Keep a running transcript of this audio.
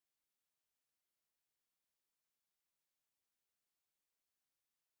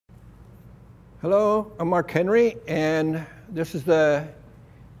Hello, I'm Mark Henry, and this is the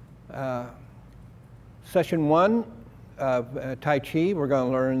session 1 of Tai Chi. We're going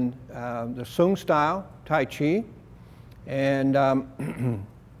to learn the Sung style Tai Chi. And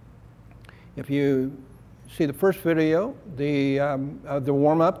if you see the first video, the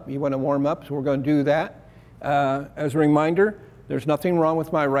warm-up, you want to warm up, so we're going to do that. As a reminder, there's nothing wrong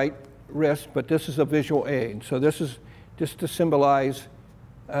with my right wrist, but this is a visual aid. So this is just to symbolize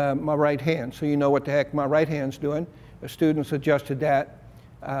my right hand, so you know what the heck my right hand's doing. The students adjusted that,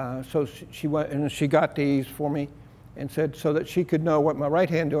 so she went and she got these for me and said so that she could know what my right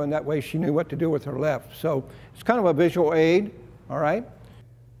hand doing, that way she knew what to do with her left. So it's kind of a visual aid, all right?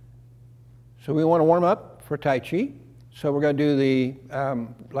 So we want to warm up for Tai Chi. So we're going to do the,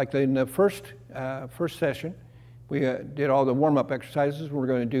 like in the first session, we did all the warm-up exercises. We're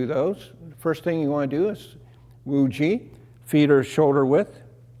going to do those. The first thing you want to do is Wu Ji, feet are shoulder width.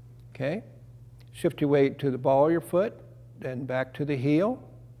 Okay, shift your weight to the ball of your foot, then back to the heel.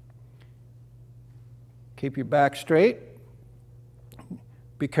 Keep your back straight.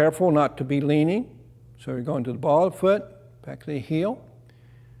 Be careful not to be leaning. So you're going to the ball of the foot, back to the heel.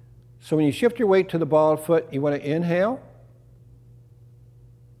 So when you shift your weight to the ball of the foot, you want to inhale,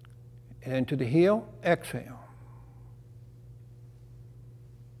 and to the heel, exhale.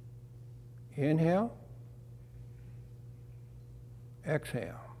 Inhale,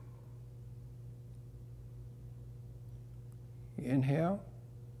 exhale. Inhale,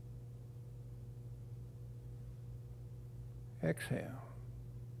 exhale.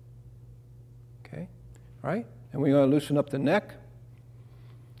 Okay, all right, and we're going to loosen up the neck.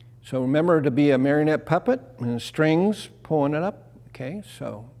 So remember to be a marionette puppet and the strings pulling it up. Okay,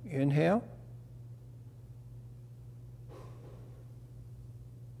 so inhale.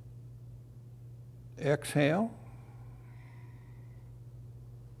 Exhale.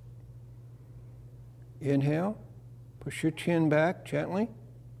 Inhale. Push your chin back gently,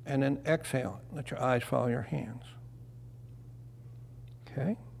 and then exhale. Let your eyes follow your hands.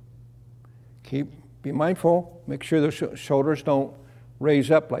 Okay. Be mindful. Make sure the shoulders don't raise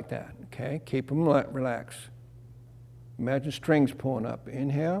up like that. Okay. Keep them relaxed. Imagine strings pulling up.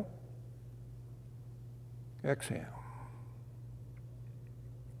 Inhale. Exhale.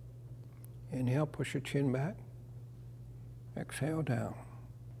 Inhale. Push your chin back. Exhale down.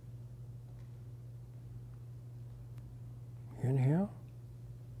 Inhale.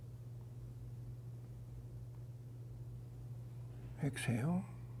 Exhale.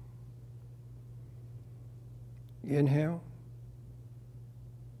 Inhale.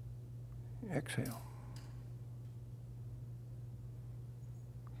 Exhale.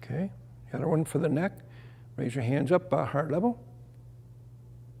 Okay. The other one for the neck. Raise your hands up by heart level.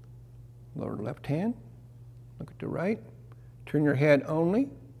 Lower left hand. Look at the right. Turn your head only.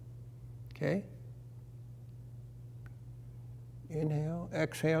 Okay. Inhale,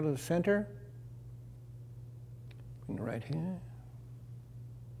 exhale to the center. Bring the right hand.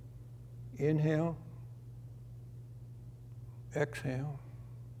 Inhale, exhale.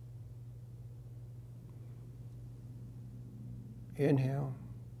 Inhale,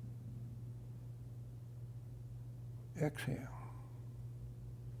 exhale.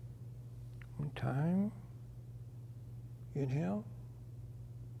 One time. Inhale,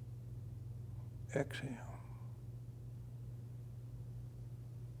 exhale.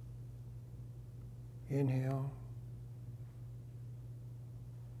 Inhale,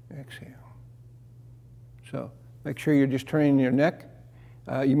 exhale. So make sure you're just turning your neck.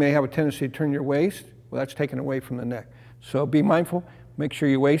 You may have a tendency to turn your waist. Well, that's taken away from the neck. So be mindful. Make sure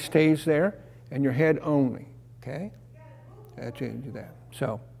your waist stays there and your head only. Okay? That's it. Do that.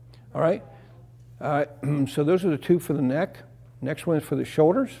 So, all right. So those are the two for the neck. Next one is for the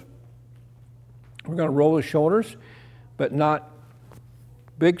shoulders. We're going to roll the shoulders, but not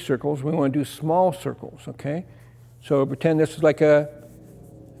big circles. We want to do small circles, okay? So pretend this is like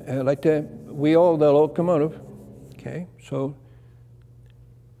like the wheel of the locomotive, okay? So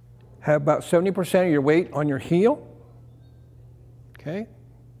have about 70% of your weight on your heel, okay?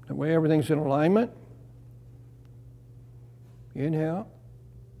 That way everything's in alignment. Inhale,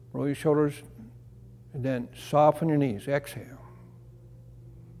 roll your shoulders, and then soften your knees. Exhale.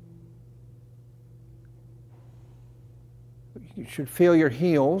 You should feel your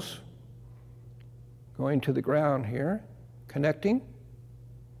heels going to the ground here, connecting.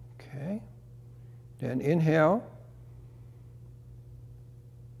 Okay. Then inhale.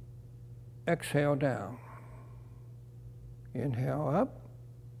 Exhale down. Inhale up.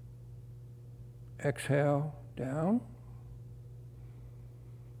 Exhale down.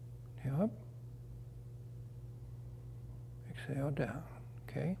 Inhale up. Exhale down.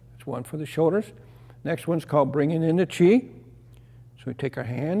 Okay, That's one for the shoulders. Next one's called bringing in the chi. So we take our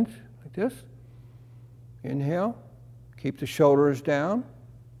hands like this. Inhale. Keep the shoulders down.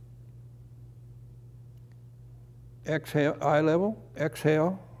 Exhale, eye level.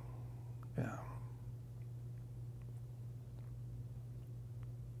 Exhale, down.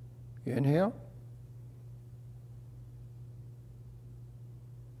 Inhale.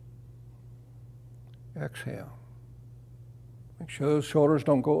 Exhale. Make sure those shoulders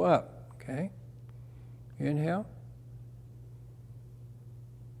don't go up, okay? Inhale.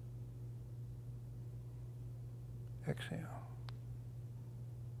 Exhale.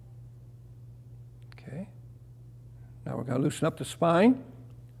 Okay. Now we're going to loosen up the spine.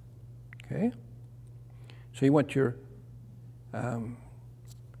 Okay. So you want your hand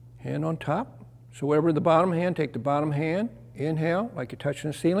on top. So wherever the bottom hand, take the bottom hand. Inhale, like you're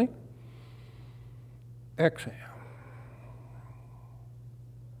touching the ceiling. Exhale.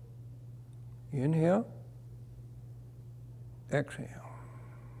 Inhale. Exhale.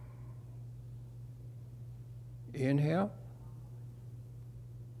 Inhale.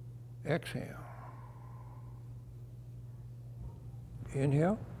 Exhale.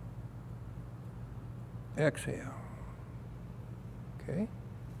 Inhale. Exhale. Okay.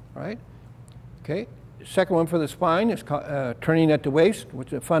 All right. Okay. Second one for the spine is called, turning at the waist, which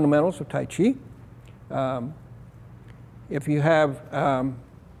is the fundamentals of Tai Chi. If you have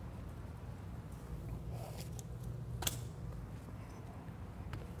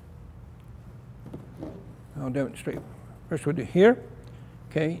I'll demonstrate. First we'll do here.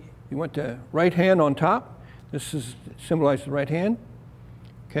 Okay, you want the right hand on top. This is symbolizes the right hand.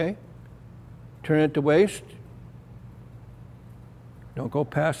 Okay, turn at the waist. Don't go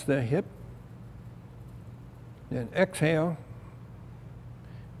past the hip. Then exhale.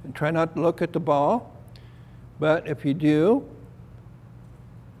 And try not to look at the ball. But if you do,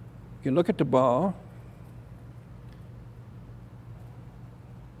 you look at the ball.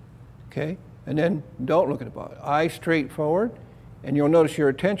 Okay, and then don't look at the ball. Eyes straight forward, and you'll notice your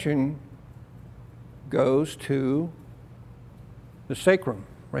attention goes to the sacrum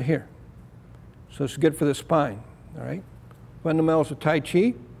right here. So it's good for the spine, all right? Fundamentals of Tai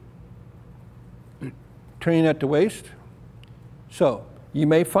Chi, turning at the waist. So you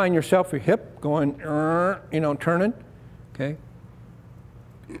may find yourself, your hip going, turning, okay?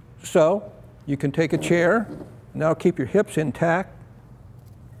 So you can take a chair, and that'll keep your hips intact.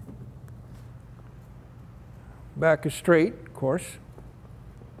 Back is straight, of course.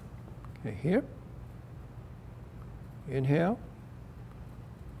 Okay, here. Inhale.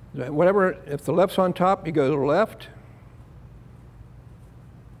 Whatever, if the left's on top, you go to the left.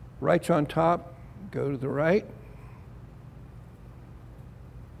 Right's on top, go to the right.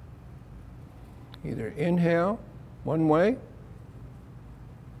 Either inhale one way,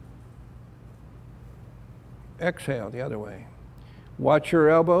 exhale the other way. Watch your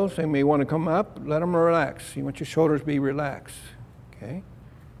elbows, they may want to come up, let them relax. You want your shoulders to be relaxed, okay?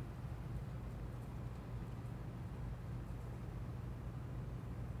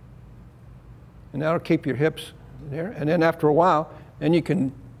 And that'll keep your hips there. And then after a while, then you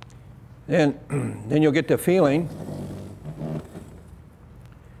can, then you'll get the feeling,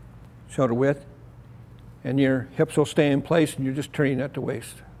 shoulder width, and your hips will stay in place and you're just turning at the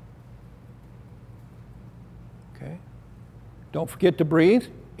waist. Okay? Don't forget to breathe.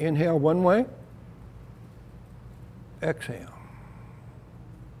 Inhale one way. Exhale.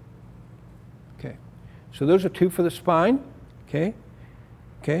 Okay. So those are two for the spine. Okay.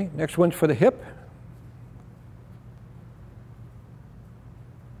 Okay. Next one's for the hip.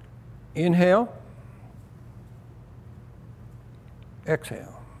 Inhale.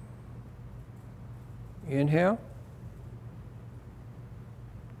 Exhale. Inhale.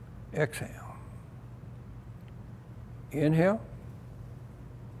 Exhale. Inhale.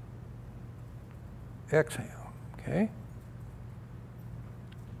 Exhale. Okay.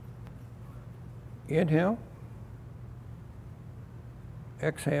 Inhale.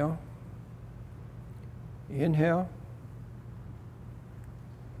 Exhale. Inhale.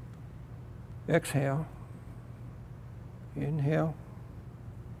 Exhale. Inhale.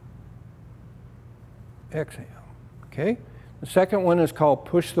 Exhale. Okay? The second one is called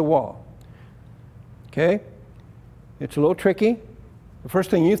push the wall. Okay? It's a little tricky. The first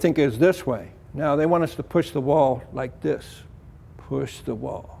thing you think is this way. Now they want us to push the wall like this. Push the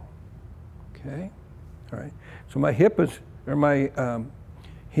wall. Okay? All right. So my hip is, or my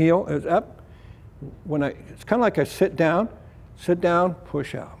heel is up. It's kind of like I sit down,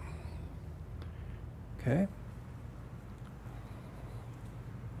 push out. Okay?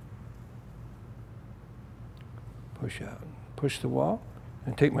 Push out. Push the wall.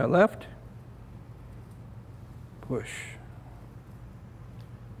 And take my left, push.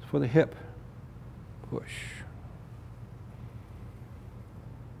 It's for the hip, push.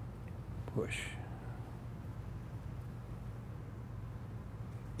 Push.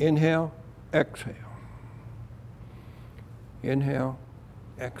 Inhale, exhale. Inhale,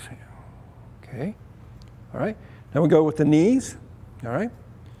 exhale. Okay. All right. Now we go with the knees. All right.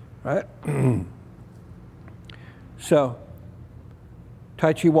 All right. So,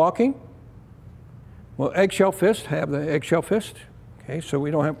 Tai Chi walking. Well, eggshell fist, have the eggshell fist. Okay, so we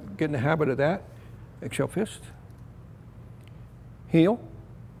don't have get in the habit of that. Eggshell fist. Heel,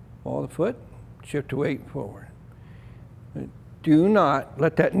 ball of the foot, shift the weight forward. Do not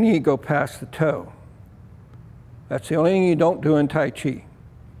let that knee go past the toe. That's the only thing you don't do in Tai Chi.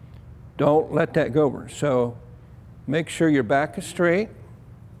 Don't let that go over. So make sure your back is straight.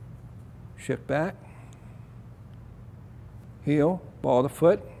 Shift back. Heel, ball of the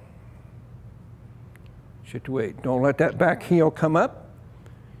foot. Shift the weight. Don't let that back heel come up.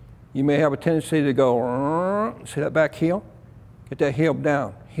 You may have a tendency to go, see that back heel? Get that heel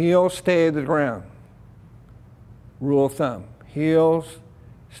down. Heel stay to the ground. Rule of thumb. Heels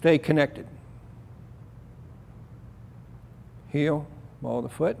stay connected. Heel, ball of the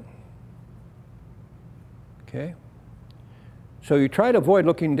foot. Okay? So you try to avoid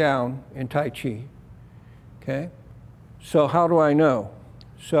looking down in Tai Chi. Okay? So how do I know?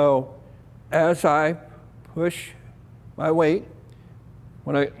 So as I push my weight,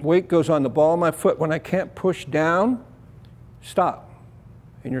 when my weight goes on the ball of my foot, when I can't push down, stop,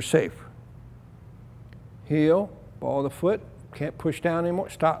 and you're safe. Heel, ball of the foot, can't push down anymore,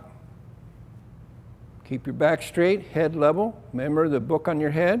 stop. Keep your back straight, head level. Remember the book on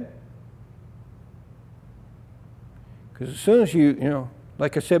your head. Because as soon as you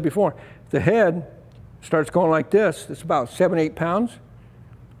like I said before, the head starts going like this, it's about 7, 8 pounds.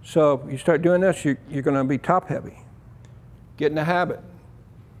 So you start doing this, you're going to be top heavy. Get in the habit.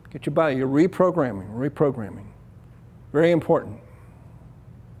 Get your body, you're reprogramming. Very important.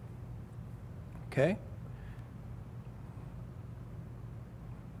 Okay?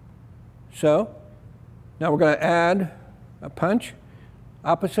 So, now we're going to add a punch,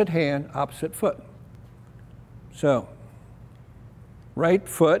 opposite hand, opposite foot. So, right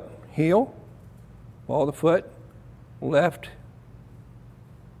foot, heel, ball of the foot, left,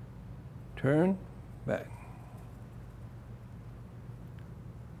 turn, back.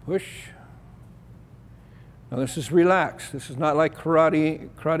 Push. Now this is relaxed. This is not like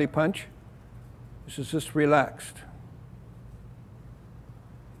karate punch. This is just relaxed.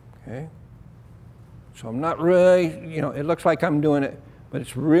 Okay? So I'm not really, it looks like I'm doing it, but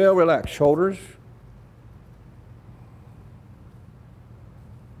it's real relaxed. Shoulders.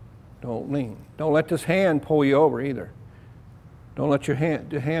 Don't lean. Don't let this hand pull you over either. Don't let the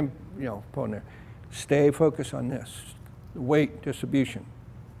hand, pull in there. Stay focused on this. The weight distribution.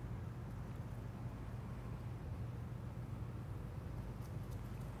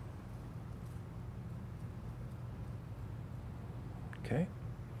 Okay.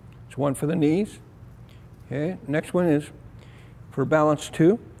 It's one for the knees. Okay. Next one is for balance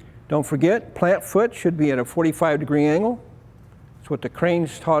 2. Don't forget, plant foot should be at a 45-degree angle. That's what the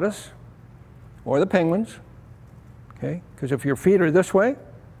cranes taught us, or the penguins. Okay, because if your feet are this way,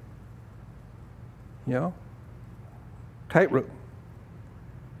 tightrope.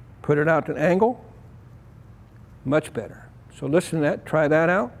 Put it out at an angle, much better. So listen to that, try that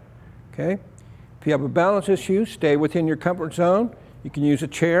out. Okay. If you have a balance issue, stay within your comfort zone. You can use a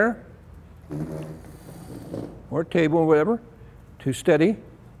chair or a table or whatever to steady.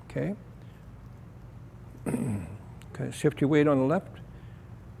 Okay. Okay, shift your weight on the left.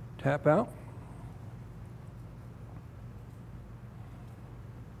 Tap out.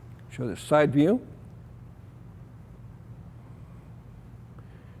 Show the side view.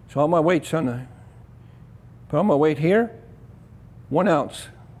 So all my weight's put all my weight here, 1 ounce.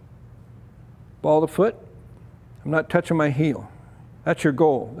 Ball of the foot, I'm not touching my heel. That's your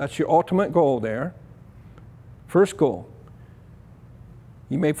goal. That's your ultimate goal there. First goal.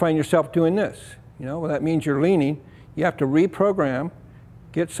 You may find yourself doing this. Well, that means you're leaning. You have to reprogram,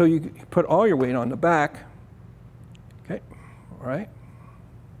 get so you put all your weight on the back. Okay, all right.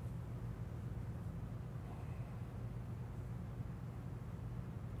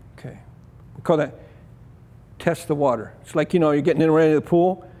 Okay, we call that test the water. It's like, you're getting in ready to the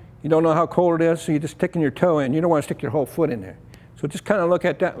pool. You don't know how cold it is, so you're just sticking your toe in. You don't want to stick your whole foot in there. So just kind of look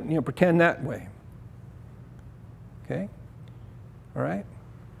at that, pretend that way. Okay? All right?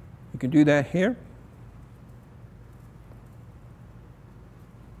 You can do that here.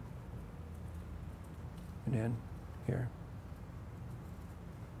 And then here.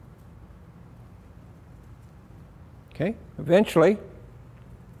 Okay? Eventually,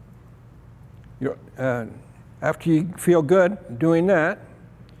 after you feel good doing that,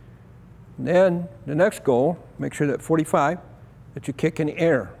 then the next goal, make sure that 45, that you kick in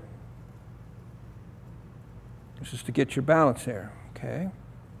air. This is to get your balance there, okay?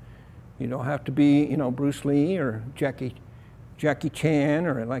 You don't have to be, you know, Bruce Lee or Jackie Chan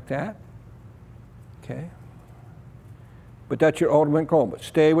or like that, okay? But that's your ultimate goal. But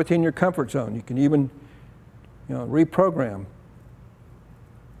stay within your comfort zone. You can even, you know, reprogram.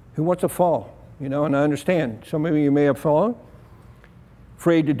 Who wants to fall? You know, and I understand some of you may have fallen,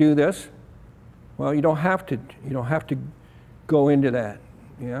 afraid to do this. Well, you don't have to. You don't have to go into that,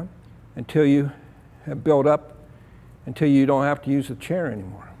 you know, until you have built up, until you don't have to use the chair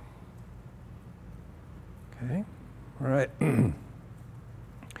anymore. Okay, all right.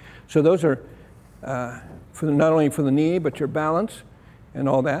 So those are not only for the knee, but your balance and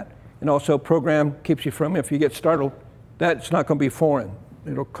all that. And also program keeps you from, if you get startled, that's not going to be foreign.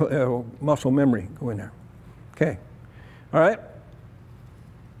 It'll muscle memory go in there. Okay, all right.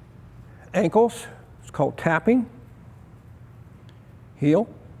 Ankles, it's called tapping. Heel,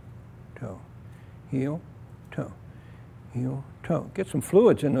 toe, heel, toe, heel, toe. Get some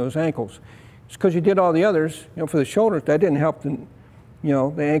fluids in those ankles. It's because you did all the others, you know, for the shoulders, that didn't help the, you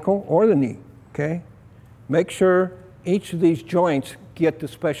know, the ankle or the knee, okay? Make sure each of these joints get the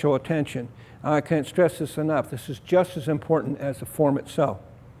special attention. I can't stress this enough. This is just as important as the form itself.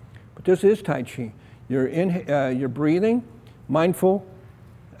 But this is Tai Chi. You're breathing, mindful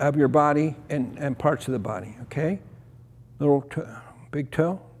of your body and parts of the body, okay? Little toe, big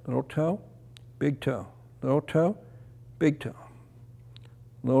toe, little toe, big toe, little toe, big toe,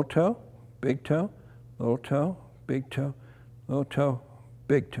 little toe, big toe, little toe, big toe, little toe,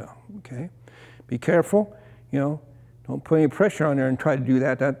 big toe, okay? Be careful, you know, don't put any pressure on there and try to do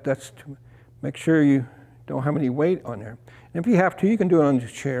that. That's to make sure you don't have any weight on there. And if you have to, you can do it on the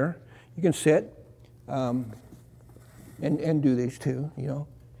chair. You can sit and do these too, you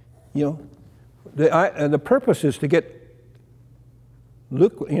know. The purpose is to get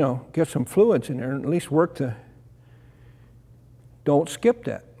some fluids in there and at least work the, don't skip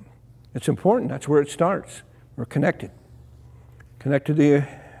that. It's important, that's where it starts. We're connected. Connected to the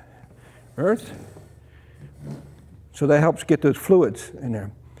earth. So that helps get those fluids in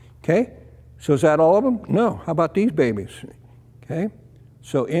there. Okay? So is that all of them? No. How about these babies? Okay?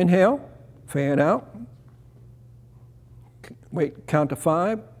 So inhale, fan out. Wait, count to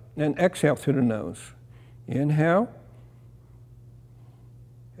 5, and exhale through the nose. Inhale,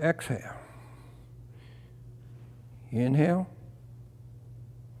 exhale. Inhale,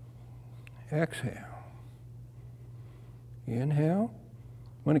 exhale. Inhale.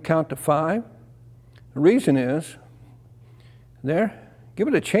 I'm going to count to 5. The reason is, there, give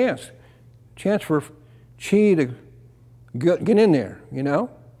it a chance. Chance for chi to get in there, you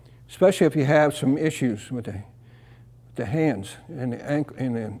know? Especially if you have some issues with the hands and the ankle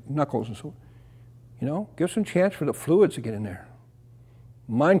and the knuckles and so, you know? Give some chance for the fluids to get in there.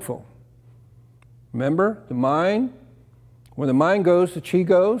 Mindful. Remember, the mind, where the mind goes, the chi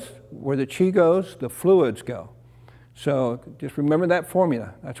goes. Where the chi goes, the fluids go. So just remember that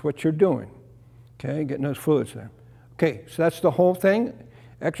formula. That's what you're doing. Okay, getting those fluids there. Okay, so that's the whole thing.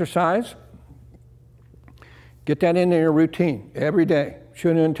 Exercise. Get that in your routine every day.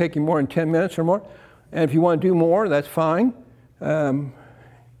 Shouldn't take you more than 10 minutes or more. And if you want to do more, that's fine.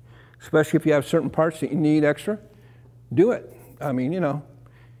 Especially if you have certain parts that you need extra, do it. I mean, you know,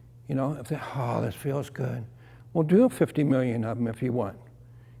 if they, oh, this feels good. Well, do 50 million of them if you want.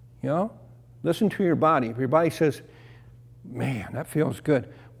 You know, listen to your body. If your body says, man, that feels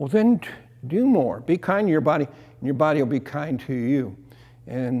good, well, then do more. Be kind to your body, and your body will be kind to you.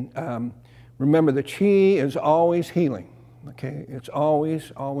 And remember, the chi is always healing. Okay, it's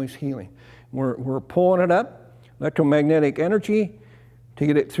always, always healing. We're pulling it up, electromagnetic energy, to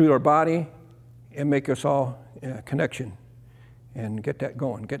get it through our body and make us all connection and get that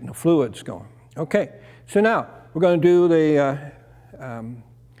going, getting the fluids going. Okay, so now we're going to do the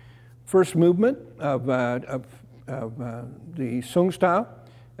first movement of the Sung style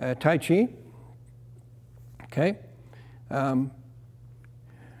Tai Chi. Okay.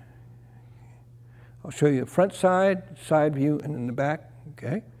 I'll show you the front side, side view, and then the back.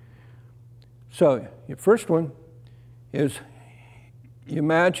 Okay. So your first one is, you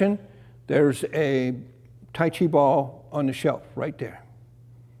imagine there's a Tai Chi ball on the shelf right there.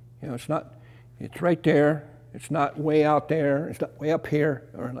 You know, it's right there. It's not way out there. It's not way up here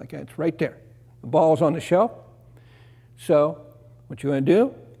or like that. It's right there. The ball's on the shelf. So what you want to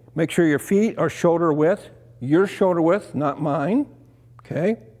do, make sure your feet are shoulder width, your shoulder width, not mine.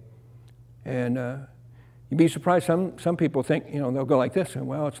 Okay. And You'd be surprised, some people think, you know, they'll go like this, and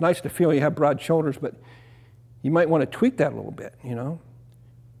well, it's nice to feel you have broad shoulders, but you might want to tweak that a little bit, you know.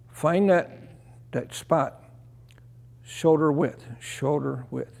 Find that spot, shoulder width,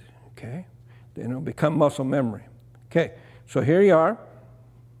 okay? Then it'll become muscle memory. Okay, so here you are.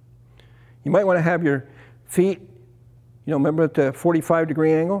 You might want to have your feet, you know, remember at the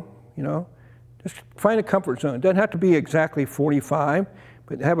 45-degree angle, you know? Just find a comfort zone. It doesn't have to be exactly 45,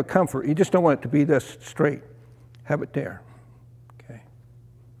 but have a comfort. You just don't want it to be this straight. Have it there, okay?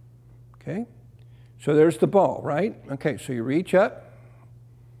 Okay, so there's the ball, right? Okay, so you reach up,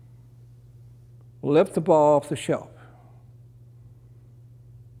 lift the ball off the shelf,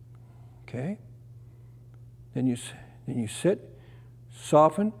 okay? Then you sit,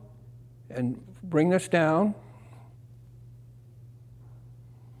 soften, and bring this down.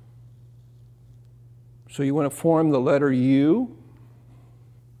 So you want to form the letter U.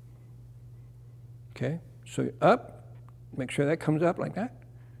 Okay, so up, make sure that comes up like that.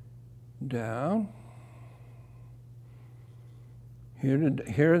 Down.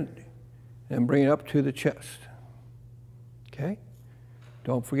 Here, and bring it up to the chest. Okay?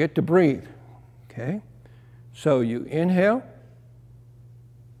 Don't forget to breathe. Okay? So you inhale.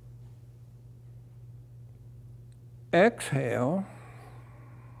 Exhale.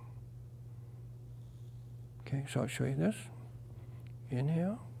 Okay, so I'll show you this.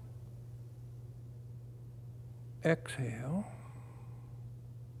 Inhale. Exhale.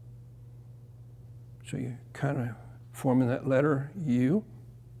 So you're kind of forming that letter U.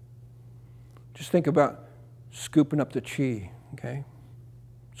 Just think about scooping up the chi, okay?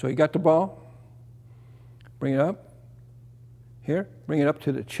 So you got the ball. Bring it up. Here, bring it up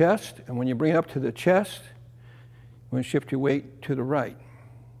to the chest. And when you bring it up to the chest, you want to shift your weight to the right,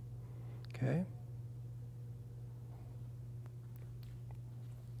 okay?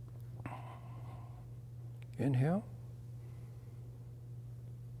 Inhale.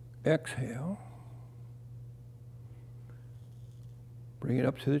 Exhale. Bring it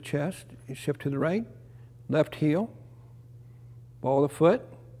up to the chest. You shift to the right. Left heel. Ball of the foot.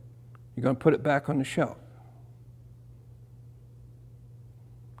 You're going to put it back on the shelf.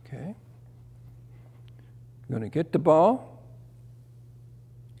 Okay. You're going to get the ball.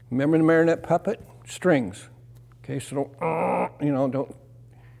 Remember the marionette puppet? Strings. Okay, so don't,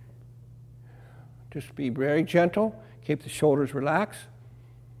 just be very gentle. Keep the shoulders relaxed.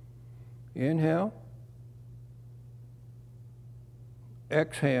 Inhale.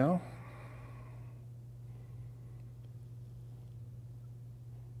 Exhale.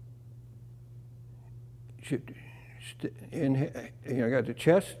 Inhale. You got the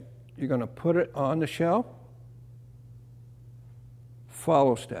chest. You're going to put it on the shelf.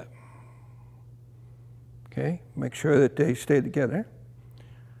 Follow step. Okay, make sure that they stay together.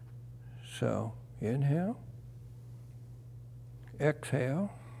 So inhale.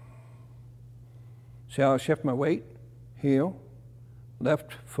 Exhale. See how I shift my weight? Heel.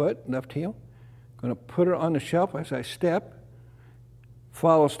 Left foot, left heel. Going to put it on the shelf as I step.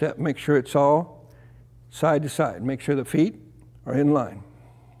 Follow step, make sure it's all side to side. Make sure the feet are in line.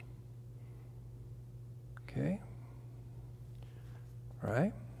 Okay. All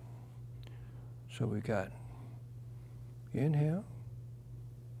right. So we got inhale,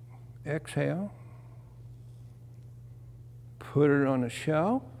 exhale, put it on the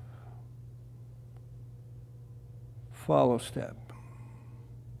shelf, follow step.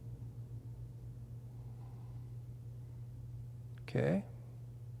 Okay.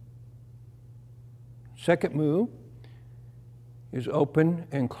 Second move is open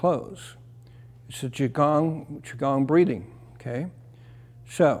and close. It's a Qigong breathing, okay?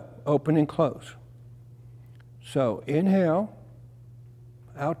 So, open and close. So, inhale,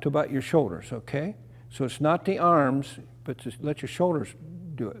 out to about your shoulders, okay? So it's not the arms, but just let your shoulders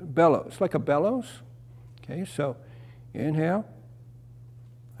do it. Bellow, it's like a bellows, okay? So, inhale,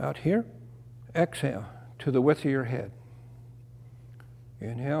 out here, exhale to the width of your head.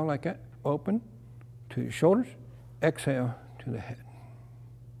 Inhale like that, open to your shoulders, exhale to the head.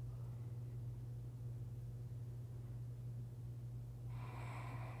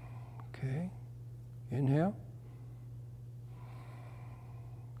 Okay, inhale.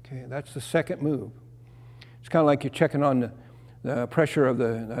 Okay, that's the second move. It's kind of like you're checking on the pressure of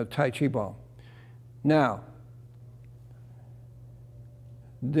the Tai Chi ball. Now,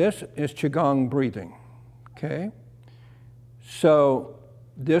 this is Qigong breathing, okay? So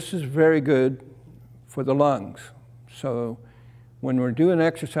this is very good for the lungs. So when we're doing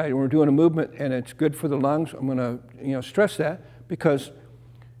exercise, when we're doing a movement and it's good for the lungs, I'm going to stress that because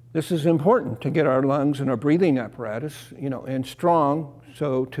this is important to get our lungs and our breathing apparatus, and strong,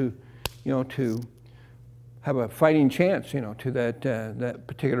 so to have a fighting chance, you know, to that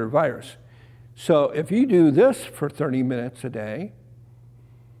particular virus. So if you do this for 30 minutes a day,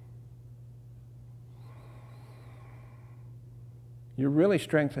 you're really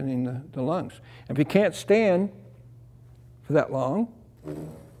strengthening the lungs. If you can't stand for that long,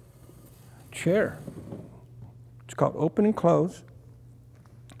 chair. It's called open and close.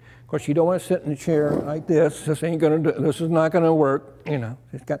 Of course, you don't want to sit in a chair like this. This ain't gonna do, this is not gonna work. You know,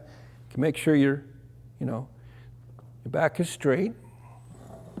 it's got to make sure your back is straight.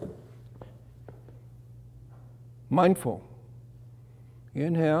 Mindful.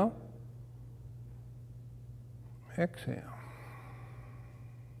 Inhale. Exhale.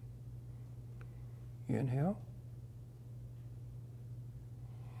 Inhale.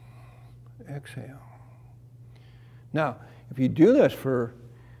 Exhale. Now, if you do this for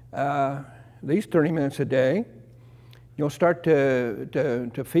at least 30 minutes a day, you'll start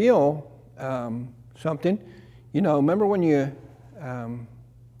to feel something. You know, remember when you, at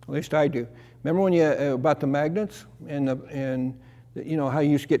least I do, remember when you, about the magnets and you know, how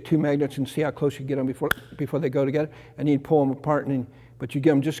you used to get two magnets and see how close you get them before they go together, and you'd pull them apart, but you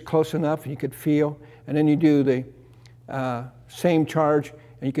get them just close enough and you could feel, and then you do the same charge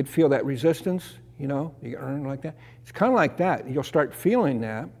and you could feel that resistance, you know, you earn like that. It's kind of like that. You'll start feeling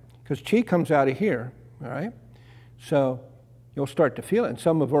that because chi comes out of here, all right? So you'll start to feel it, and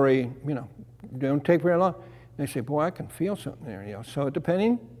some have already, you know, don't take very long. They say, boy, I can feel something there, you know. So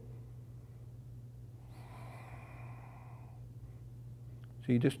depending,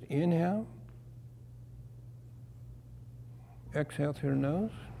 so you just inhale, exhale through the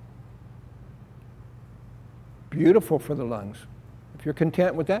nose. Beautiful for the lungs. If you're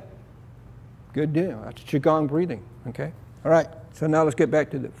content with that, good deal. That's Qigong breathing, okay? All right, so now let's get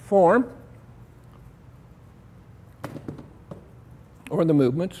back to the form or the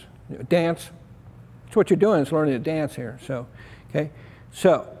movements. Dance. That's what you're doing, is learning to dance here. So, okay?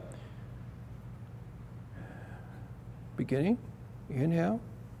 So, beginning, inhale,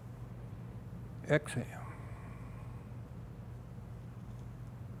 exhale.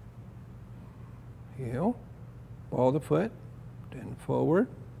 Heel, ball the foot, then forward,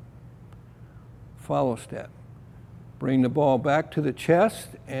 follow step. Bring the ball back to the chest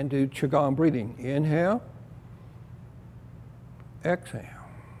and do Qigong breathing. Inhale, exhale.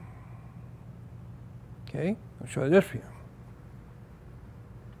 Okay, I'll show you this for you.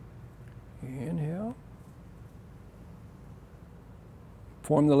 Inhale,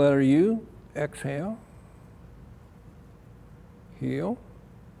 form the letter U, exhale, heel,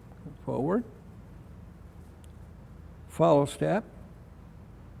 forward, follow step,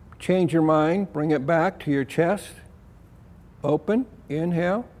 change your mind, bring it back to your chest, open,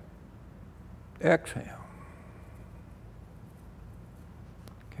 inhale, exhale.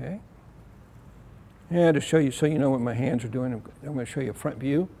 Okay. And to show you, so you know what my hands are doing, I'm going to show you a front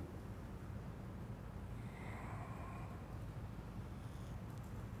view.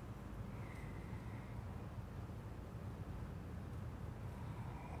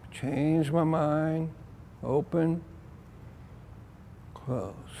 Change my mind, open,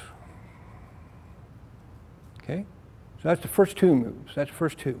 close. Okay? So that's the first two moves. That's the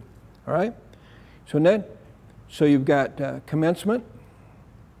first two. All right? So then, so you've got commencement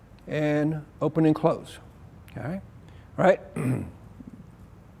and open and close. Okay? All right?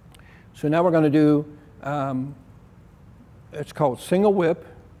 So now we're going to do, it's called single whip,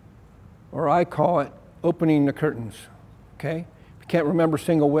 or I call it opening the curtains. Okay? If you can't remember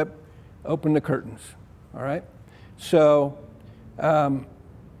single whip, open the curtains. All right? So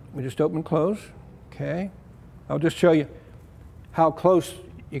we just open and close. Okay? I'll just show you how close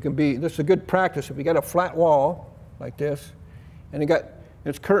you can be. This is a good practice. If you got a flat wall like this, and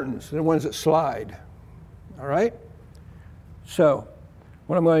it's curtains, they're the ones that slide. All right? So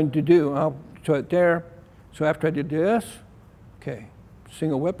what I'm going to do, I'll show it there. So after I did this, okay,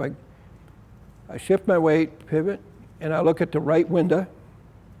 single whip, I shift my weight, pivot, and I look at the right window,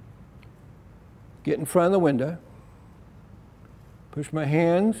 get in front of the window, push my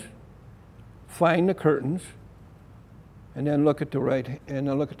hands, find the curtains, and then look at the right, and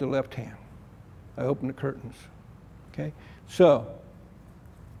then look at the left hand. I open the curtains. Okay? So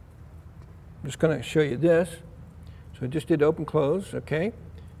I'm just going to show you this. So I just did open, close, okay?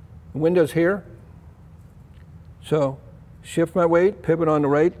 The window's here. So shift my weight, pivot on the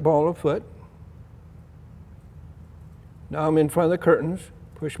right ball of foot. Now I'm in front of the curtains.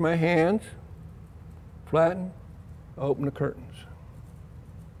 Push my hands, flatten, open the curtains.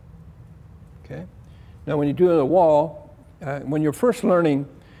 Okay? Now when you do the wall, when you're first learning,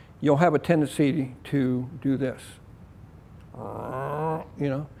 you'll have a tendency to do this. You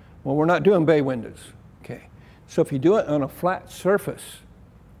know? Well, we're not doing bay windows. Okay. So if you do it on a flat surface,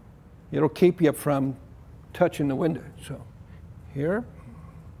 it'll keep you from touching the window. So here,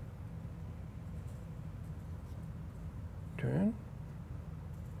 turn,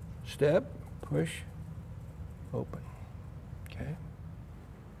 step, push, open. Okay.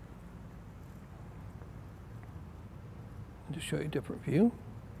 Just show you a different view.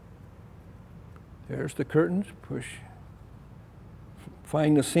 There's the curtains, push,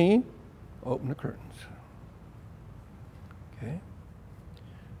 find the seam, open the curtains. Okay,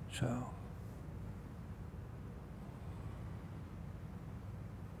 so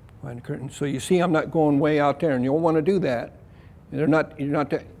find the curtains. So you see I'm not going way out there, and you'll want to do that. You're not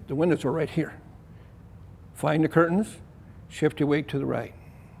that, the windows are right here. Find the curtains, shift your weight to the right.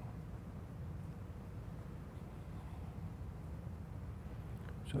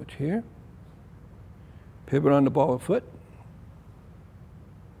 So it's here. Pivot on the ball of foot.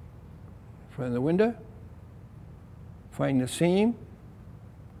 In front of the window. Find the seam.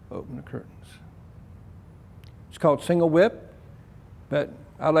 Open the curtains. It's called single whip, but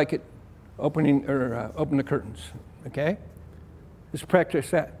I like it open the curtains. Okay? Just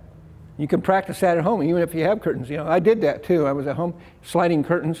practice that. You can practice that at home, even if you have curtains. You know, I did that too. I was at home sliding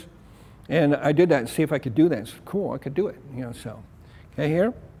curtains, and I did that and see if I could do that. It's cool. I could do it. You know, so okay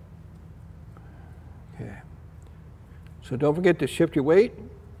here. Okay. So don't forget to shift your weight.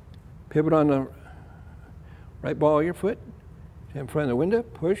 Pivot on the right ball of your foot. In front of the window.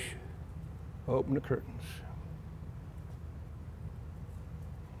 Push. Open the curtains.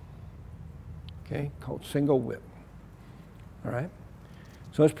 Okay, called single whip. All right.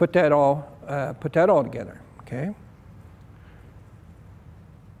 So let's put that all together. Okay.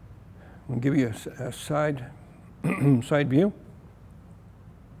 We'll give you a side side view.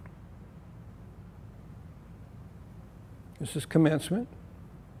 This is commencement.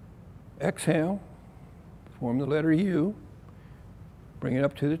 Exhale. Form the letter U. Bring it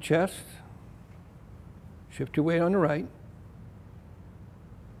up to the chest. Shift your weight on the right.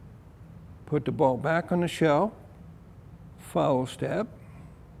 Put the ball back on the shelf. Follow step.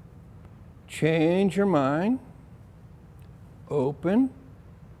 Change your mind. Open.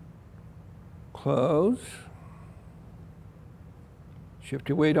 Close. Shift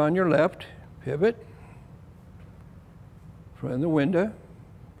your weight on your left. Pivot. Front of the window.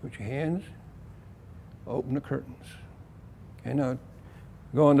 Put your hands. Open the curtains. Okay, now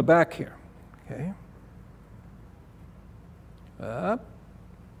go on the back here. Okay. Up.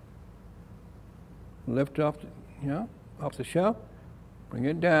 Lift off off the shelf. Bring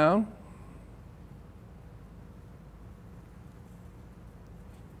it down.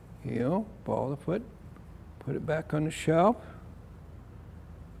 Heel, ball of the foot. Put it back on the shelf.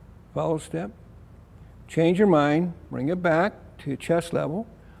 Follow step. Change your mind. Bring it back to chest level.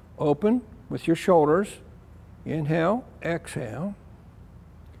 Open with your shoulders. Inhale, exhale.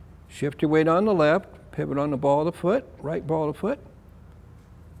 Shift your weight on the left. Pivot on the ball of the foot, right ball of the foot.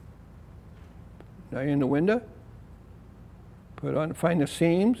 Now you're in the window. Find the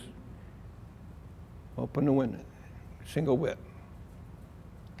seams. Open the window. Single whip.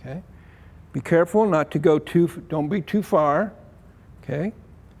 Okay. Be careful not to go don't be too far. Okay.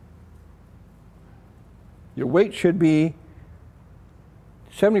 Your weight should be,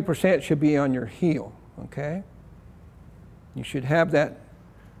 70% should be on your heel. Okay. You should have that,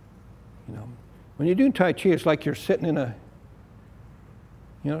 when you're doing Tai Chi, it's like you're sitting in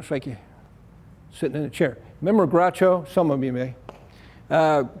it's like you're sitting in a chair. Remember Groucho? Some of you may.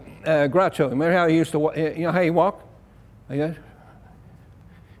 Groucho, remember how he used to walk? You know how he walked? I guess.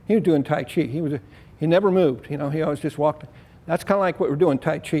 He was doing Tai Chi. He never moved. He always just walked. That's kind of like what we're doing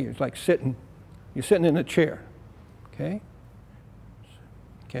Tai Chi. It's like you're sitting in a chair. Okay?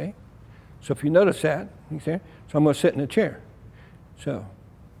 Okay? So if you notice that, you see, so I'm going to sit in a chair. So.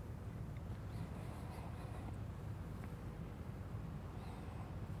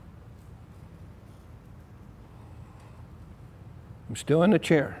 I'm still in the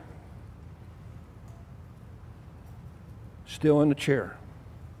chair. Still in the chair.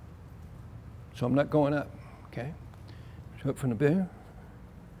 So I'm not going up, okay? So up from the bed.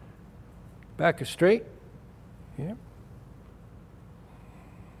 Back is straight. Yep.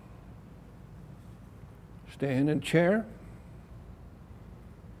 Staying in the chair.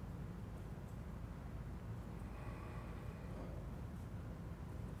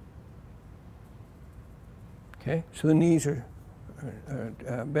 Okay, so the knees are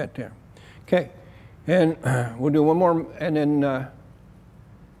bent there. Okay, and we'll do one more, and then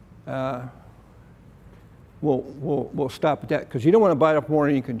we'll stop at that because you don't want to bite off more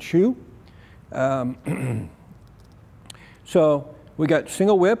than you can chew. So we got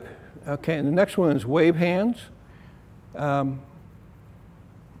single whip. Okay, and the next one is wave hands. or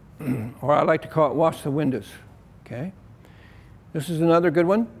I like to call it wash the windows, okay? This is another good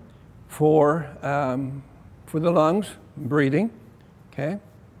one for the lungs, breathing, okay?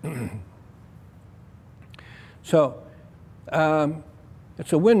 So,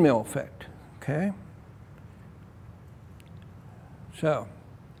 it's a windmill effect, okay? So,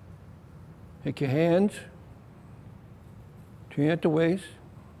 take your hands, turn at the waist,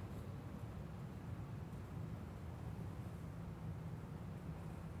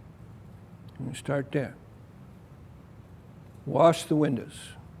 and start there. Wash the windows.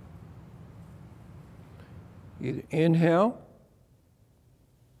 Either inhale,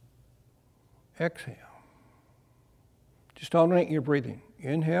 exhale. Just alternate your breathing.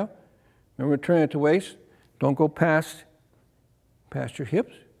 Inhale. Remember to turn at the waist. Don't go past your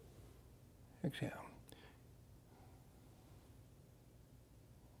hips. Exhale.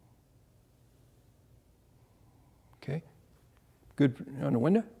 Okay. Good on the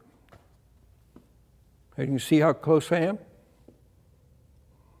window. You can see how close I am.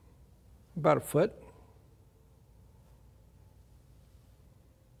 About a foot.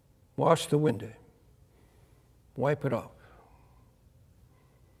 Wash the window. Wipe it off.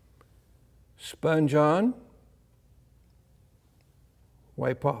 Sponge on.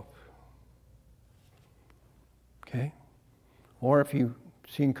 Wipe off. Okay? Or if you've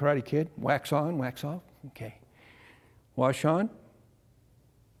seen Karate Kid, wax on, wax off. Okay. Wash on.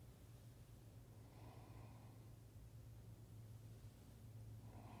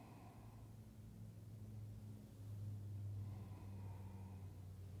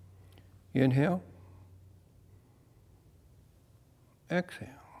 Inhale. Exhale.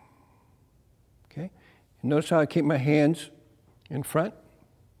 Okay? And notice how I keep my hands in front,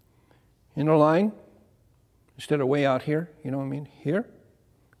 in a line, instead of way out here, you know what I mean? Here,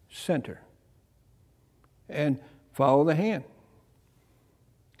 center. And follow the hand.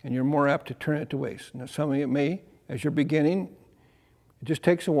 And you're more apt to turn it to waist. Now, some of you may, as you're beginning, it just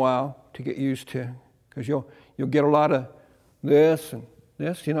takes a while to get used to, because you'll get a lot of this and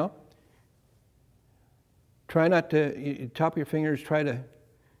this, you know. Try not to, top of your fingers, try to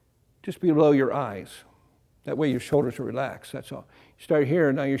just below your eyes. That way your shoulders are relaxed, that's all. You start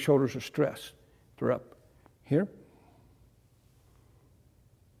here, now your shoulders are stressed. They're up. Here.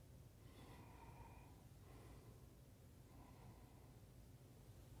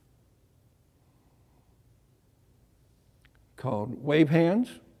 Called wave hands,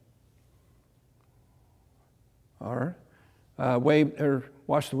 or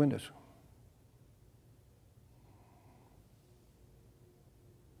wash the windows.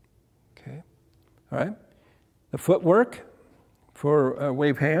 Okay, all right. The footwork for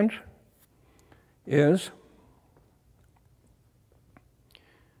wave hands is,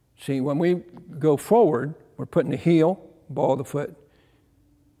 see, when we go forward, we're putting the heel, ball of the foot,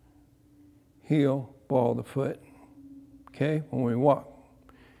 heel, ball of the foot. Okay, when we walk.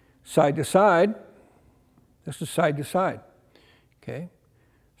 Side to side, this is side to side. Okay,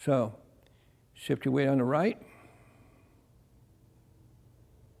 so shift your weight on the right.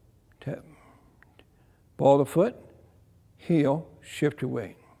 Tap. Ball of the foot, heel, shift your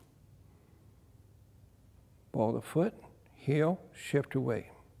weight. Ball of the foot, heel, shift your weight.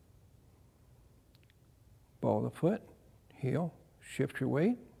 Ball of the foot, heel, shift your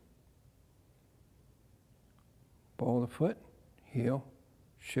weight. Ball of the foot, heel,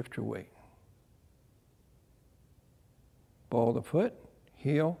 shift your weight. Ball of the foot,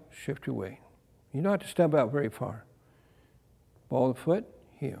 heel, shift your weight. You don't have to step out very far. Ball of the foot,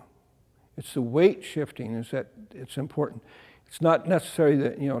 heel. It's the weight shifting is that it's important. It's not necessary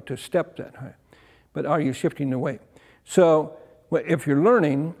that, you know, to step that high, but are you shifting the weight? So if you're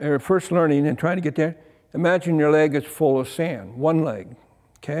learning, or first learning and trying to get there, imagine your leg is full of sand, one leg,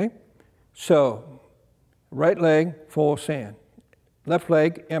 okay? So right leg full of sand, left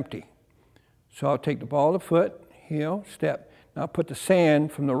leg empty. So I'll take the ball of the foot, heel, step. Now put the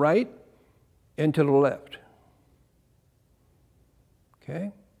sand from the right into the left.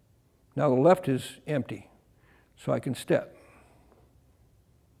 Okay? Now the left is empty, so I can step.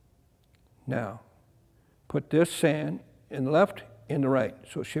 Now, put this sand in the left, in the right.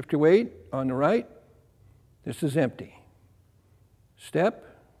 So shift your weight on the right. This is empty.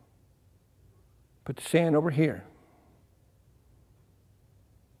 Step. Put the sand over here.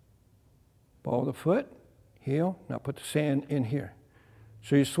 Ball of the foot, heel. Now put the sand in here.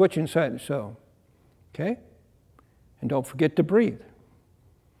 So you're switching sides. So, okay? And don't forget to breathe.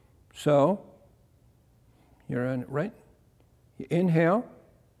 So, you're on right. You inhale.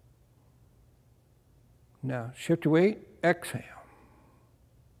 Now shift your weight, exhale.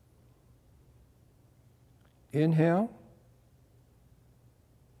 Inhale,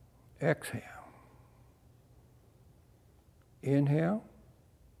 exhale. Inhale,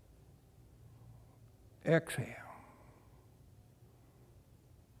 exhale.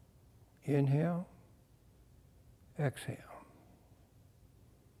 Inhale, exhale.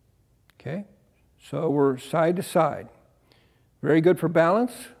 Okay? So we're side to side. Very good for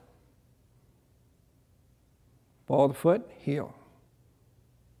balance. Ball of the foot, heel.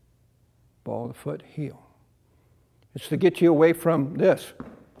 Ball of the foot, heel. It's to get you away from this.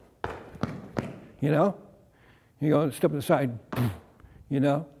 You know? You go and step to the side, you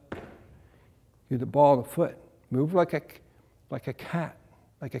know? You're the ball of the foot. Move like a cat.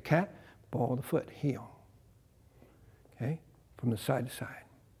 Like a cat, ball of the foot, heel. Okay? From the side to side.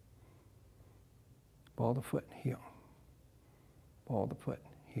 Ball of the foot, heel. Ball of the foot,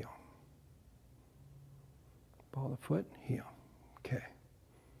 heel. Ball of the foot, heel. Okay.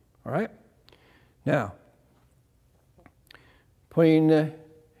 All right? Now, putting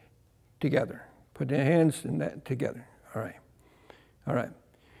together. Put the hands in that together. All right. All right.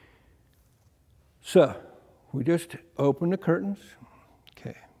 So, we just open the curtains.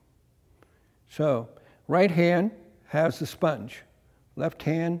 Okay. So, right hand has the sponge. Left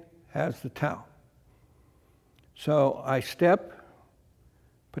hand has the towel. So, I step,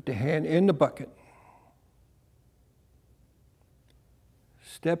 put the hand in the bucket.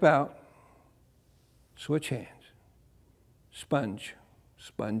 Step out, switch hands. Sponge.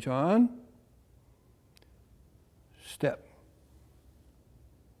 Sponge on. Step.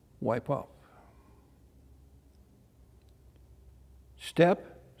 Wipe off.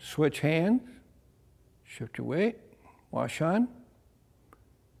 Step, switch hands, shift your weight, wash on.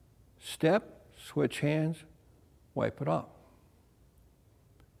 Step, switch hands, wipe it off.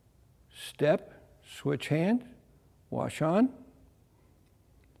 Step, switch hands, wash on.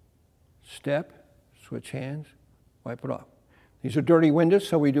 Step, switch hands, wipe it off. These are dirty windows,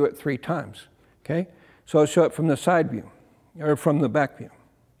 so we do it 3 times. Okay? So I'll show it from the side view, or from the back view.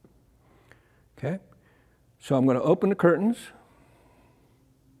 Okay? So I'm going to open the curtains.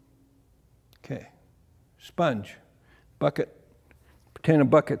 Okay. Sponge. Bucket. Pretend a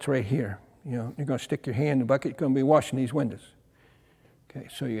bucket's right here. You know, you're going to stick your hand in the bucket, you're going to be washing these windows. Okay,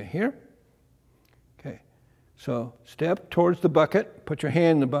 so you're here. Okay. So step towards the bucket, put your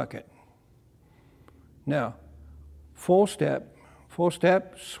hand in the bucket. Now, full step,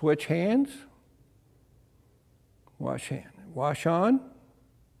 switch hands. Wash hand. Wash on.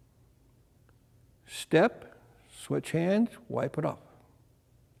 Step, switch hands, wipe it off.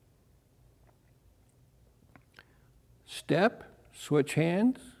 Step, switch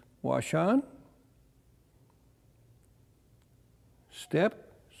hands, wash on.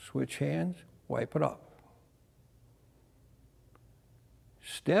 Step, switch hands, wipe it off.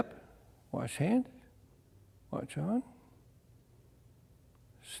 Step, wash hands, wash on.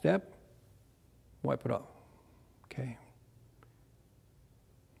 Step, wipe it off. Okay.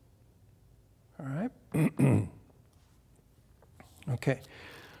 All right. Okay.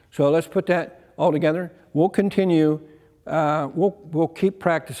 So let's put that all together. We'll continue. We'll keep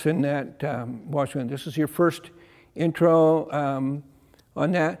practicing that washing. This is your first intro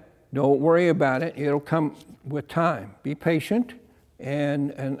on that. Don't worry about it. It'll come with time. Be patient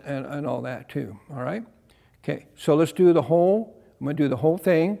and all that too. All right. Okay. So let's do the whole. I'm going to do the whole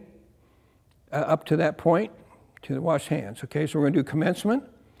thing up to that point, to the wash hands. Okay. So we're going to do commencement.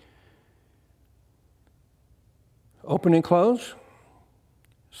 Open and close,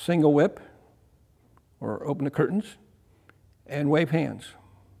 single whip, or open the curtains, and wave hands.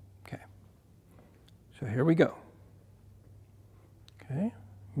 Okay. So here we go. Okay.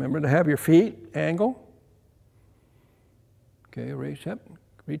 Remember to have your feet angle. Okay, reach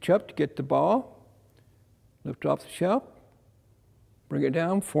up to get the ball. Lift off the shelf. Bring it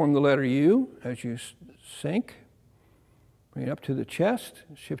down, form the letter U as you sink. Bring it up to the chest,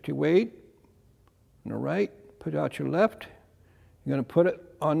 shift your weight on the right. Put out your left. You're going to put it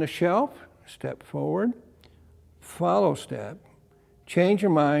on the shelf. Step forward. Follow step. Change your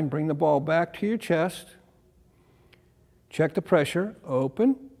mind. Bring the ball back to your chest. Check the pressure.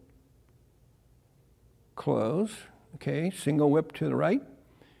 Open. Close. Okay, single whip to the right.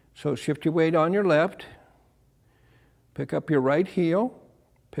 So shift your weight on your left. Pick up your right heel.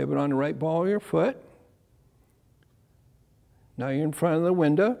 Pivot on the right ball of your foot. Now you're in front of the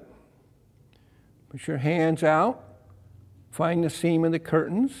window. Put your hands out, find the seam of the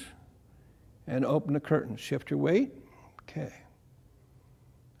curtains, and open the curtains. Shift your weight. Okay.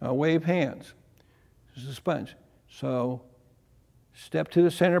 Now wave hands. This is a sponge. So step to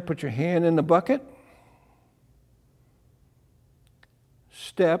the center, put your hand in the bucket.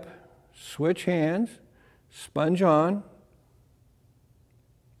 Step, switch hands, sponge on.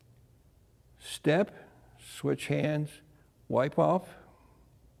 step, switch hands, wipe off,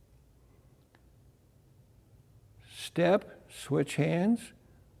 step, switch hands,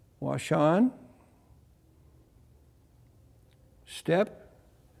 wash on, step,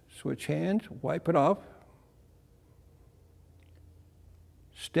 switch hands, wipe it off,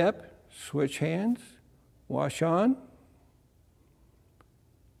 step, switch hands, wash on,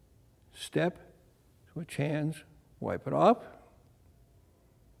 step, switch hands, wipe it off.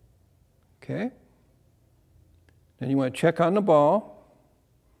 Okay. Then you want to check on the ball.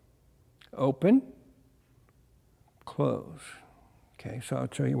 Open, close. Okay, so I'll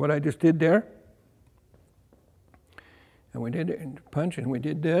show you what I just did there. And we did it, punch, and we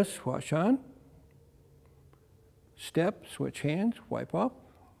did this, wash on, step, switch hands, wipe off,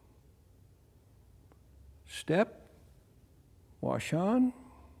 step, wash on,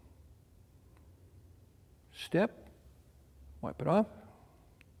 step, wipe it off,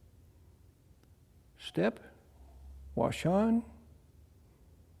 step, wash on,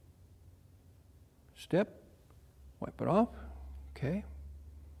 step, wipe it off, okay.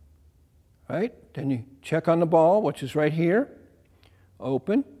 All right, then you check on the ball, which is right here,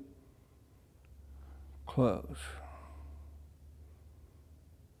 open, close,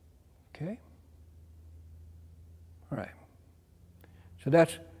 okay. All right, so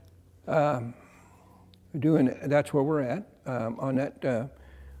that's that's where we're at on that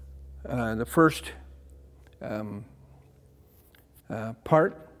the first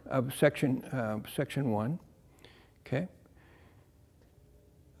part of section 1. Okay,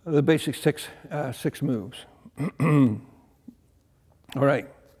 the basic six moves. All right,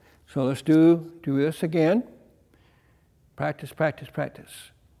 so let's do this again. Practice, practice,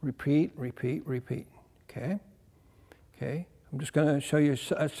 practice. Repeat, repeat, repeat. Okay. Okay. I'm just going to show you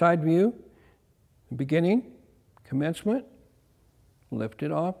a side view. Beginning, commencement, lift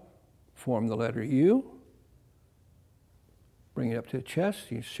it off, form the letter U, bring it up to the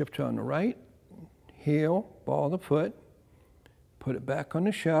chest, you shift on the right, heel, ball the foot, put it back on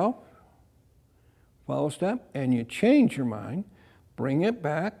the shelf, follow step, and you change your mind, bring it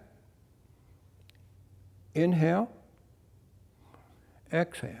back, inhale,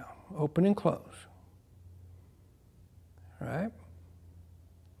 exhale, open and close. All right?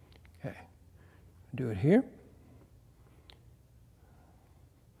 Okay. Do it here.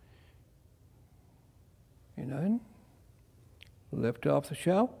 And then lift off the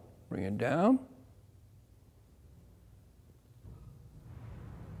shelf, bring it down.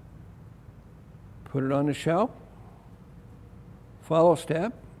 Put it on the shelf. Follow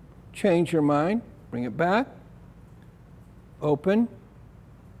step. Change your mind. Bring it back. Open.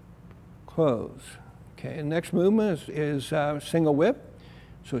 Close. Okay, the next movement is single whip.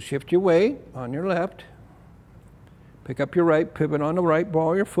 So shift your weight on your left. Pick up your right, pivot on the right,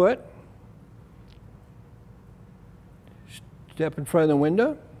 ball your foot. Step in front of the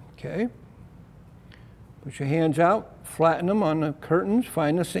window. Okay. Put your hands out, flatten them on the curtains,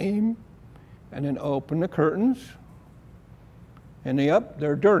 find the seam, and then open the curtains. And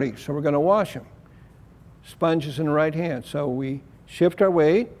they're dirty, so we're going to wash them. Sponge is in the right hand, so we shift our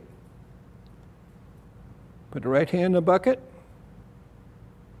weight, put the right hand in the bucket,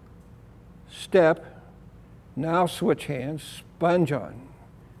 step, now switch hands, sponge on,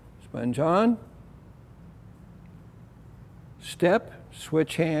 step,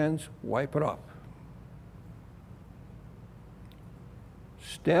 switch hands, wipe it off.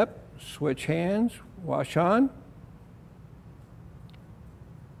 Step, switch hands, wash on.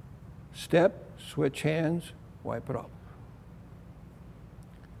 Step, switch hands, wipe it off.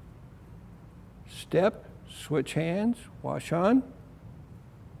 Step, switch hands, wash on.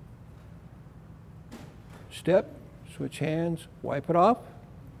 Step, switch hands, wipe it off.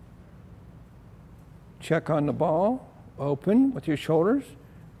 Check on the ball, open with your shoulders,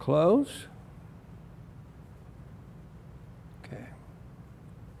 close. Okay.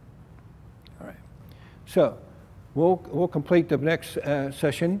 All right. So we'll complete the next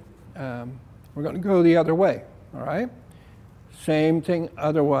session. We're going to go the other way, all right? Same thing,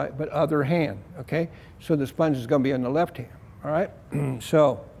 other way, but other hand, okay? So the sponge is going to be on the left hand, all right?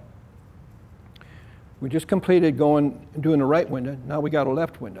 So we just completed doing the right window. Now we got a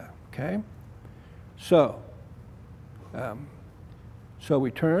left window, okay? So, so we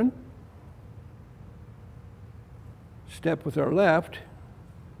turn, step with our left,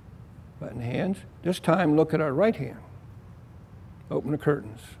 button hands. This time look at our right hand. Open the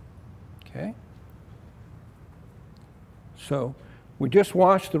curtains, okay? So we just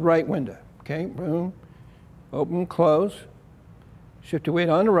washed the right window, okay? Boom, open, close. Shift the weight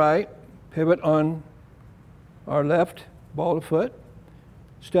on the right, pivot on our left, ball of foot.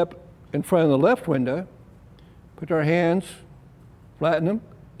 Step in front of the left window, put our hands, flatten them.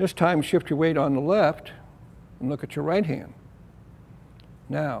 This time shift your weight on the left and look at your right hand.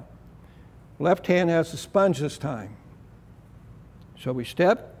 Now, left hand has the sponge this time. So we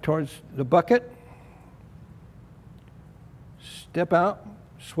step towards the bucket, step out,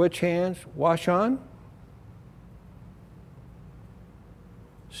 switch hands, wash on,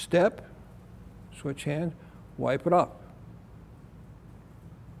 step, switch hands, wipe it off.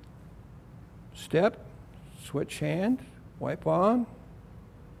 Step, switch hands, wipe on.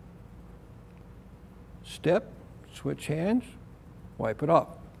 Step, switch hands, wipe it off.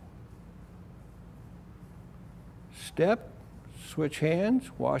 Step, switch hands,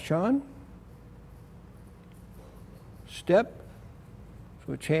 wash on. Step,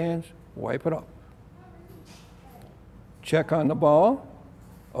 switch hands, wipe it off. Check on the ball,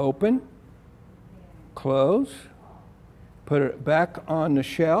 open, close, put it back on the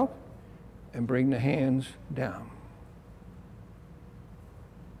shelf, and bring the hands down.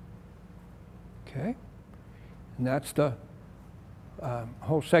 Okay? And that's the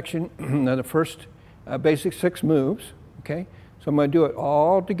whole section of the first basic 6 moves. Okay? So I'm going to do it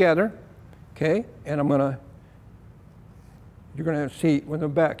all together. Okay? And you're going to see with the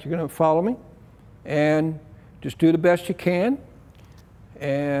back, you're going to follow me and just do the best you can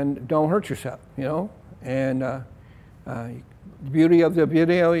and don't hurt yourself, you know. And the beauty of the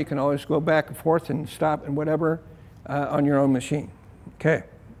video, you can always go back and forth and stop and whatever on your own machine. Okay.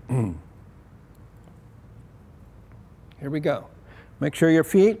 Here we go. Make sure your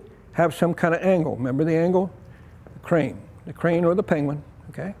feet have some kind of angle. Remember the angle? The crane or the penguin,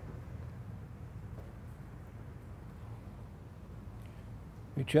 okay?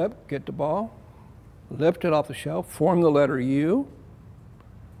 Reach up, get the ball, lift it off the shelf, form the letter U,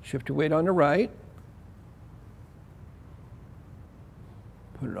 shift your weight on the right,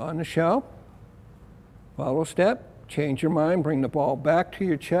 put it on the shelf, follow step, change your mind, bring the ball back to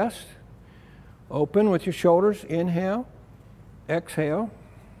your chest, open with your shoulders, inhale, exhale,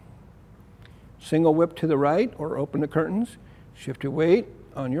 single whip to the right or open the curtains, shift your weight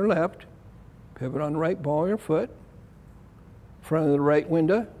on your left, pivot on the right ball of your foot, front of the right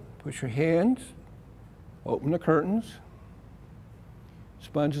window, push your hands, open the curtains,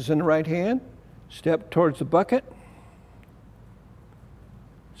 sponges in the right hand, step towards the bucket,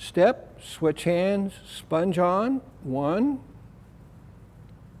 step, switch hands, sponge on, 1,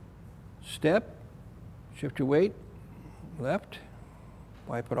 step, shift your weight, left,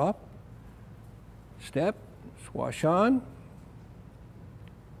 wipe it off, step, wash on,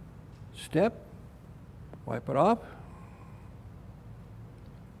 step, wipe it off,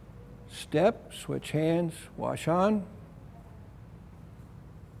 step, switch hands, wash on,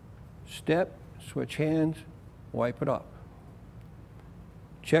 step, switch hands, wipe it off.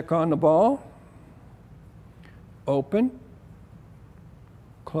 Check on the ball, open,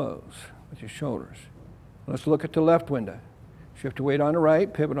 close with your shoulders. Let's look at the left window. Shift your weight on the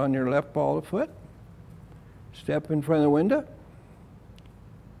right, pivot on your left ball of foot, step in front of the window,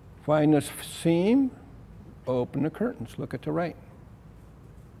 find this seam, open the curtains, look at the right.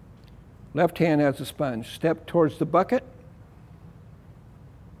 Left hand has a sponge. Step towards the bucket.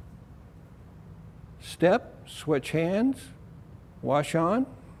 Step, switch hands, wash on.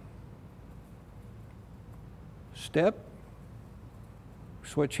 Step,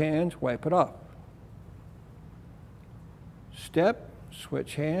 switch hands, wipe it off. Step,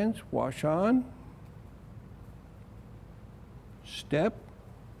 switch hands, wash on. Step,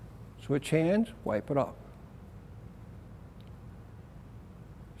 switch hands, wipe it off.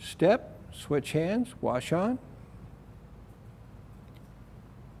 Step, switch hands, wash on.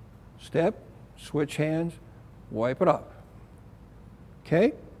 Step, switch hands, wipe it off.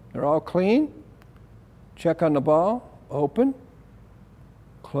 Okay, they're all clean. Check on the ball, open,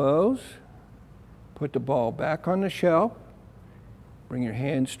 close, put the ball back on the shelf, bring your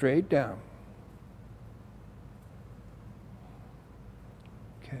hand straight down.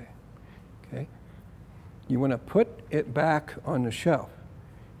 Okay. You want to put it back on the shelf.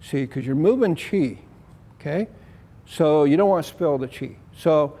 See, because you're moving chi, okay? So you don't want to spill the chi.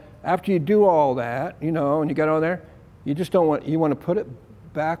 So after you do all that, you know, and you got all there, you just don't want, you want to put it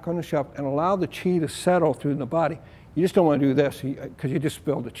back on the shelf and allow the chi to settle through the body. You just don't want to do this because you just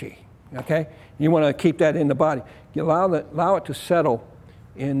spilled the chi, okay? You want to keep that in the body. You allow it to settle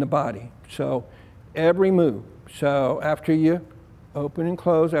in the body. So every move. So after you open and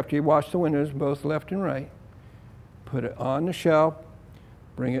close, after you wash the windows, both left and right, put it on the shelf,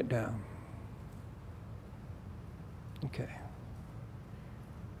 bring it down. Okay.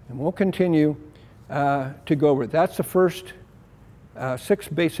 And we'll continue to go over it. That's the first 6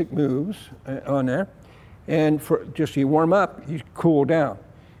 basic moves on there. And for just you warm up, you cool down.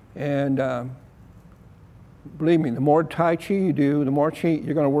 And believe me, the more Tai Chi you do, the more Chi,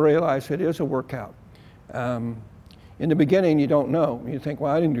 you're going to realize it is a workout. In the beginning, you don't know. You think,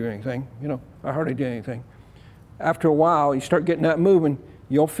 well, I didn't do anything. You know, I hardly did anything. After a while, you start getting that moving,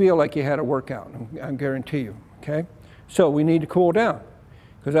 you'll feel like you had a workout, I guarantee you, okay? So we need to cool down,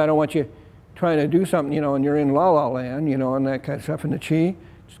 because I don't want you trying to do something, you know, and you're in la-la land, you know, and that kind of stuff in the Chi.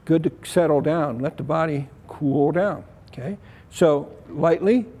 It's good to settle down, let the body cool down, okay? So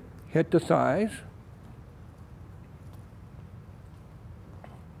lightly hit the thighs,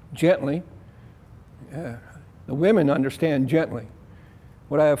 gently. The women understand gently.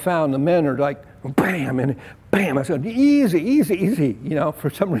 What I have found, the men are like, bam, and bam. I said, easy, easy, easy. You know, for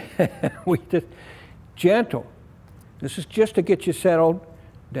some reason, we just, gentle. This is just to get you settled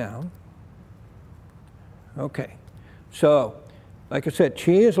down. Okay. So, like I said,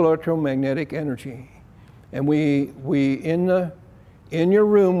 Chi is electromagnetic energy. And we in your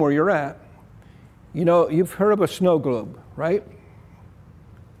room where you're at, you know, you've heard of a snow globe, right?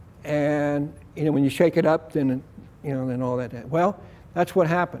 And, you know, when you shake it up, then, you know, then all that. Well, that's what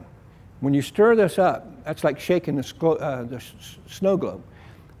happened. When you stir this up, that's like shaking the snow globe.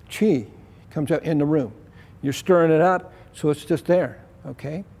 Chi comes out in the room. You're stirring it up, so it's just there,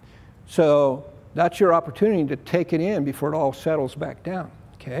 okay? So that's your opportunity to take it in before it all settles back down,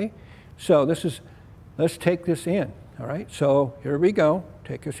 okay? So this is, let's take this in, all right? So here we go.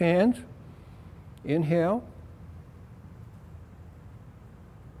 Take your hands. Inhale.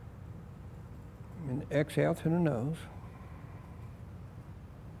 And exhale through the nose.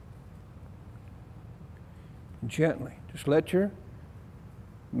 Gently, just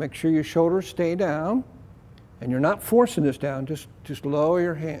make sure your shoulders stay down, and you're not forcing this down, just lower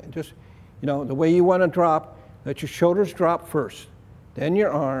your hand, just, you know, the way you want to drop, let your shoulders drop first, then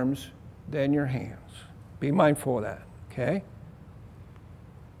your arms, then your hands. Be mindful of that, okay?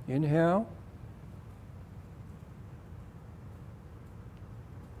 Inhale.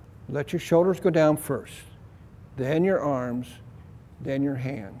 Let your shoulders go down first, then your arms, then your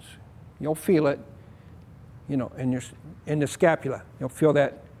hands. You'll feel it, you know, in the scapula. You'll feel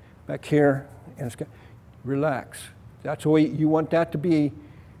that back here. And relax. That's the way you want that to be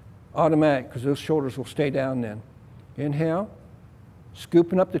automatic, because those shoulders will stay down then. Inhale,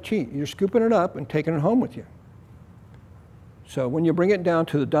 scooping up the Chi. You're scooping it up and taking it home with you. So when you bring it down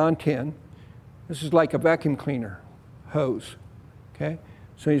to the Dantian, this is like a vacuum cleaner hose, okay?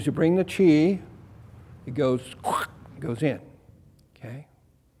 So as you bring the Chi, it goes in, okay?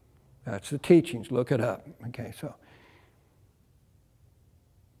 That's the teachings, look it up, okay, so.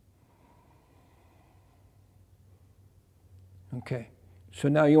 Okay, so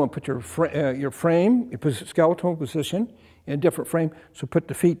now you want to put your frame, your skeletal position in a different frame, so put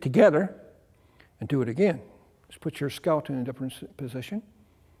the feet together and do it again. Just put your skeleton in a different position.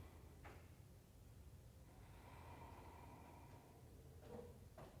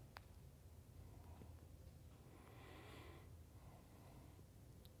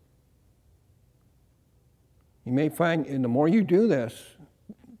 You may find, and the more you do this,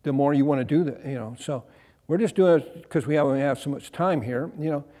 the more you want to do that, you know. So we're just doing it because we only have so much time here, you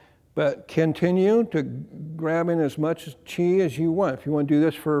know. But continue to grab in as much Chi as you want. If you want to do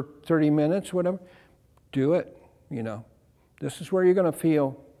this for 30 minutes, whatever, do it, you know. This is where you're going to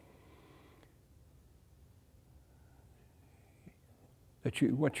feel that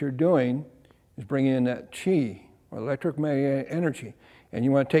what you're doing is bringing in that Chi, or electromagnetic energy. And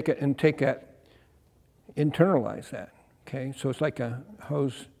you want to take it and internalize that, okay? So it's like a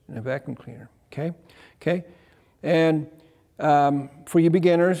hose and a vacuum cleaner, okay? Okay? And for you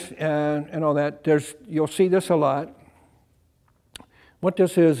beginners and all that, you'll see this a lot. What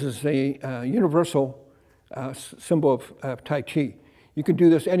this is a universal symbol of Tai Chi. You can do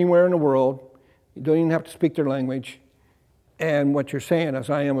this anywhere in the world. You don't even have to speak their language. And what you're saying is,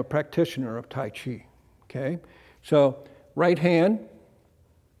 I am a practitioner of Tai Chi, okay? So right hand,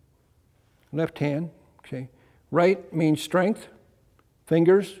 left hand, okay? Right means strength,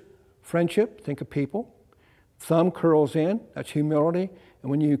 fingers, friendship, think of people. Thumb curls in, that's humility.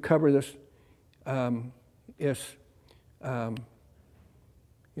 And when you cover this, is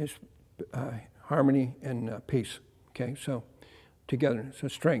harmony and peace, okay? So togetherness, so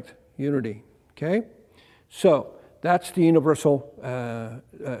strength, unity, okay? So that's the universal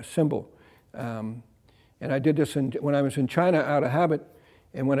symbol. And I did this when I was in China out of habit.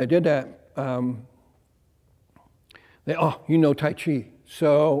 And when I did that, you know Tai Chi.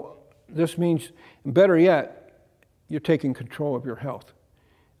 So this means, better yet, you're taking control of your health.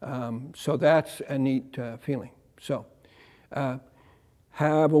 So that's a neat feeling. So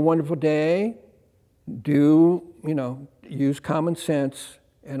Have a wonderful day. Do, use common sense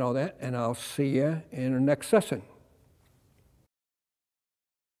and all that, and I'll see you in the next session.